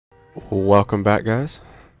Welcome back, guys,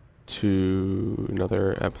 to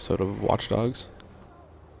another episode of Watch Dogs.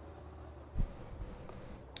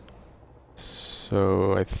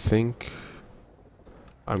 So I think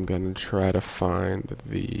I'm gonna try to find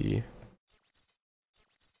the.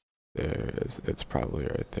 It's probably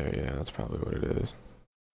right there. Yeah, that's probably what it is.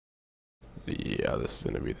 Yeah, this is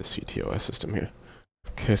gonna be the CTOS system here.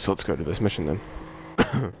 Okay, so let's go to this mission then.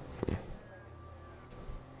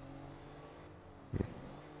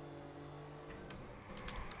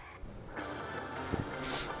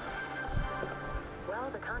 Well,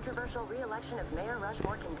 the controversial re-election of Mayor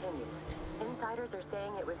Rushmore continues. Insiders are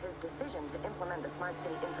saying it was his decision to implement the Smart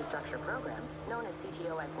City Infrastructure Program, known as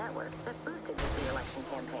CTOS Network, that boosted his re-election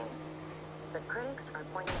campaign. But critics are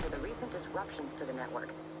pointing to the recent disruptions to the network,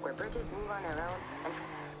 where bridges move on their own and...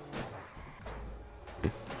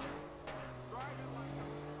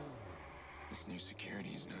 This new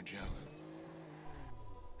security is no joke.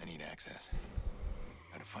 I need access.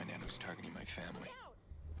 Gotta find out who's targeting my family.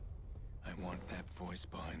 I want that voice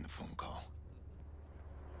behind the phone call.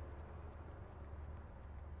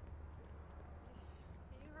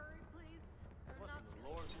 Can you hurry, please? They're not...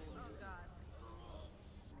 Oh,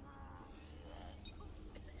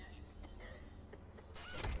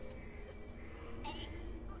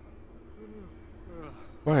 God.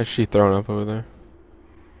 Why is she throwing up over there?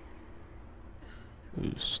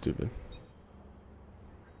 You stupid.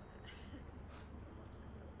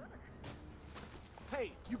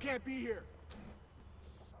 Hey, you can't be here.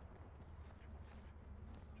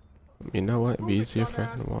 You know what? It'd be Move it, easier if I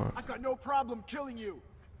dumbass. can walk. I've got no problem killing you.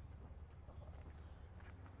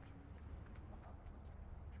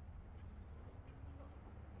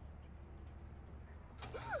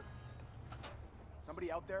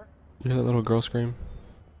 Somebody out there? You hear that little girl scream?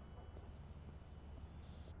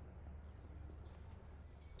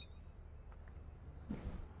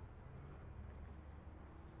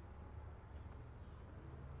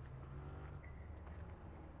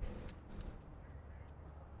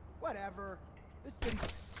 Whatever. This city.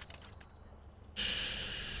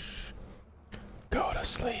 Go to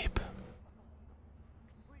sleep.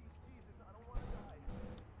 Please, Jesus, I don't want to die.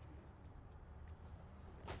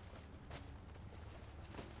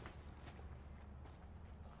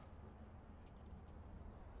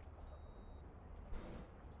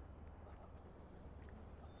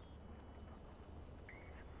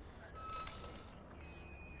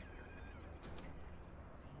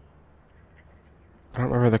 I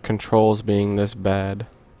don't remember the controls being this bad.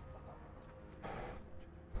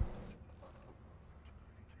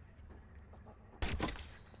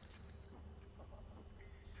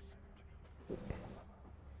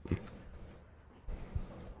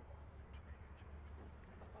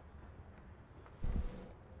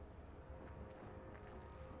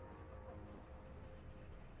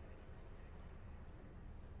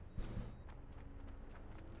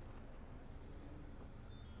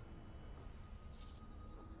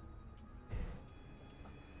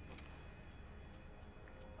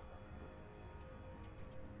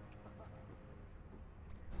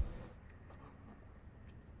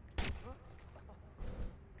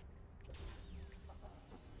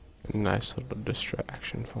 Nice little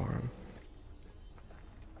distraction for him.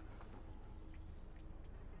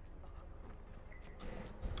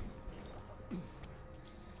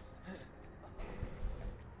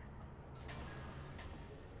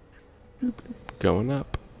 Going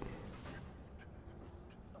up.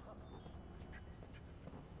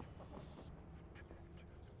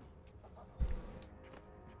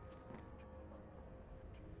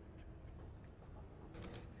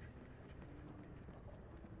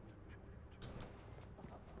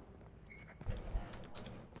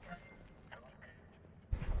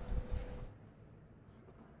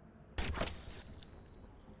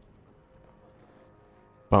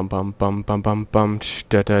 Bum bum bum bum bum bum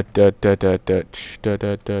da da da da da da da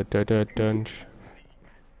da da da da da.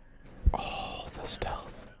 Oh, the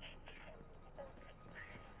stealth.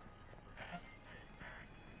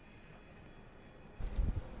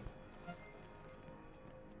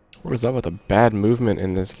 What is up with the bad movement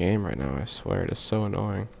in this game right now? I swear it is so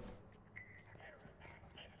annoying.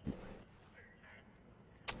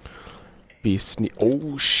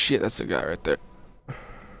 Oh shit, that's a guy right there.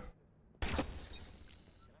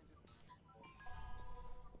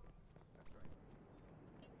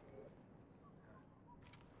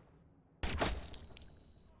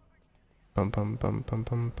 Bum bum bum bum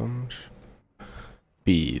bum bum.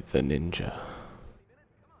 Be the ninja.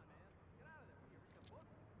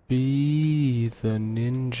 Be the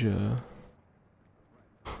ninja.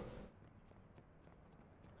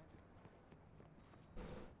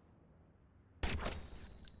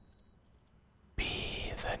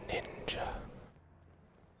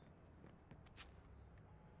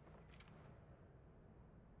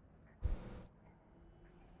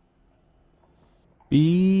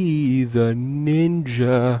 Be the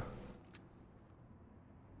ninja.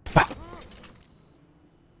 Bah.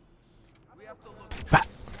 Bah.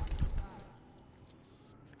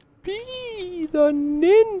 Be the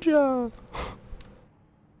ninja.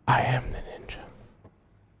 I am the ninja.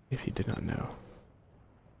 If you did not know.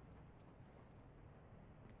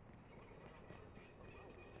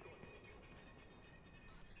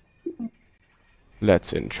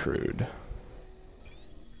 Let's intrude.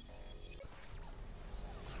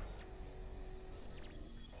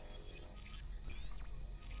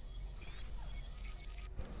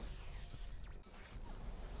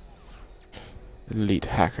 Elite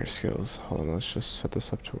hacker skills. Hold on, let's just set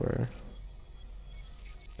this up to where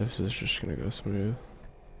this is just gonna go smooth.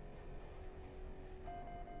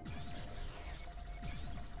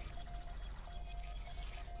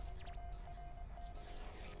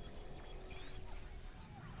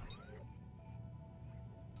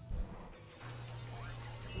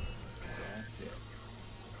 That's it.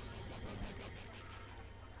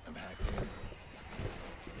 I'm hacked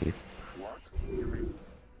in. What? You mean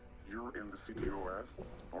you're in the CTOS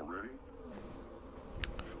already?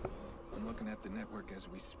 I'm looking at the network as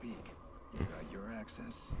we speak. You got your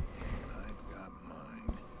access, and I've got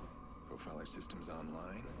mine. Profiler system's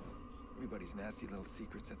online. Everybody's nasty little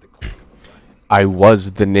secrets at the click of a button. I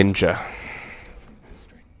was the ninja. Stuff in the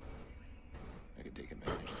district. I could take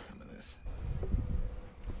advantage of some of this.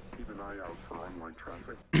 Keep an eye out for online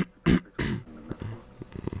traffic. In the network.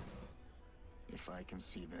 If I can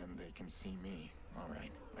see them, they can see me. All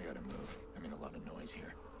right, I gotta move. I'm in a lot of noise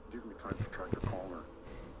here. Give me time to track your caller.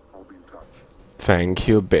 I'll be in touch. Thank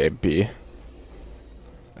you, baby.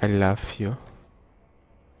 I love you.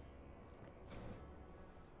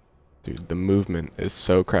 Dude, the movement is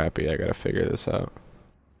so crappy. I gotta figure this out.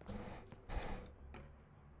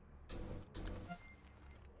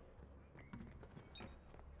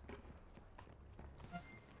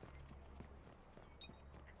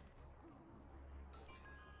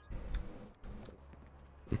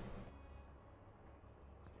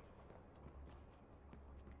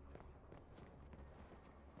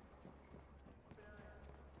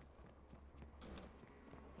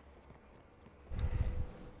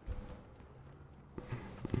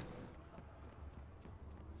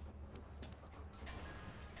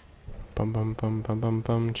 Bum bum bum bum bum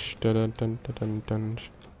bum dun dun dun dun dun.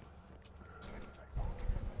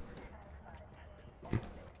 Can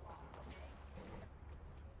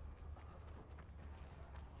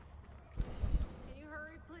you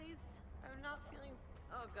hurry, please? I'm not feeling.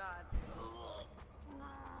 Oh God.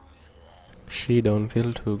 She don't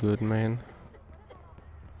feel too good, man.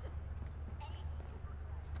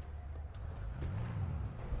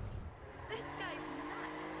 This guy's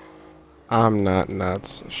nuts. I'm not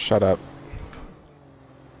nuts. Shut up.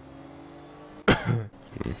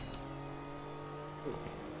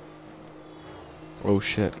 Oh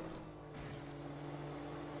shit.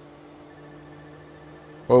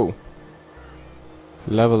 Whoa.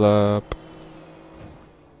 Level up.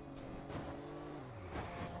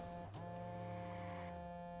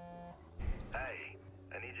 Hey,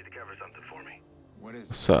 I need you to cover something for me. What is it?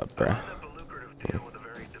 What's up, bruh? I set up a lucrative deal with a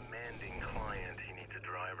very demanding client. He needs a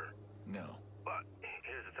driver. No. But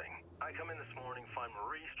here's the thing. I come in this morning, find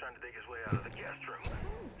Maurice trying to dig his way out of the guest room.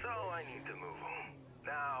 So I need to move him.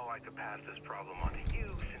 Now I could pass this problem on to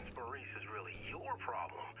you since Maurice is really your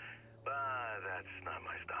problem. But that's not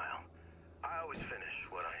my style. I always finish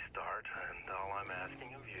what I start, and all I'm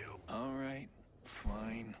asking of you. All right.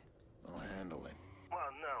 Fine. I'll handle it. Well,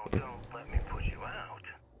 no, don't let me put you out.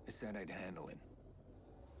 I said I'd handle it.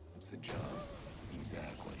 What's the job?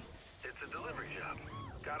 Exactly. It's a delivery job.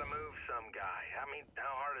 Gotta move some guy. I mean,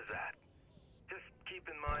 how hard is that? Just keep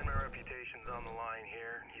in mind my reputation's on the line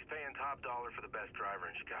here. He's paying top dollar for the best driver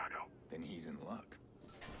in Chicago. Then he's in luck.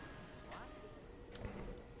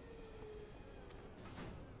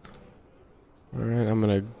 Alright, I'm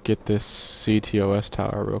gonna get this CTOS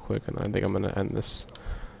tower real quick, and I think I'm gonna end this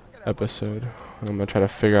episode. I'm gonna try to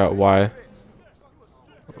figure out why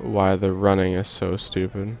the running is so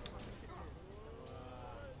stupid.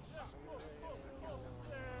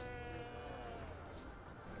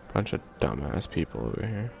 Bunch of dumbass people over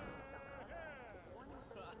here.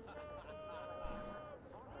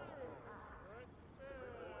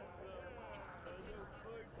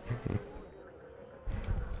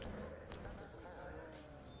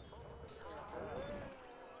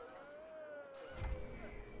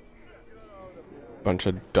 Bunch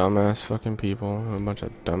of dumbass fucking people, and a bunch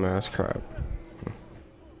of dumbass crap.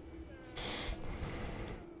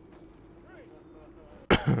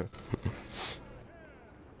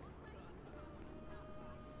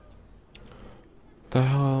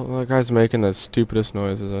 car's making the stupidest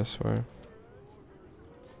noises, I swear.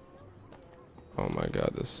 Oh my god,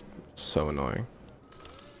 this is so annoying.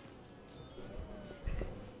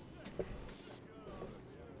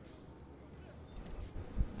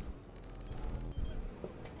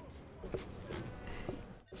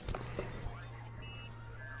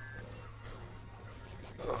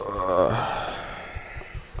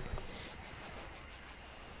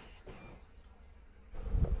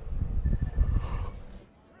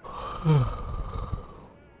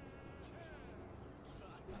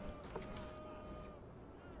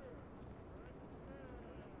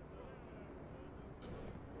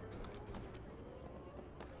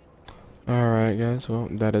 Alright guys, well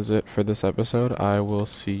that is it for this episode. I will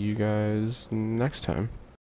see you guys next time.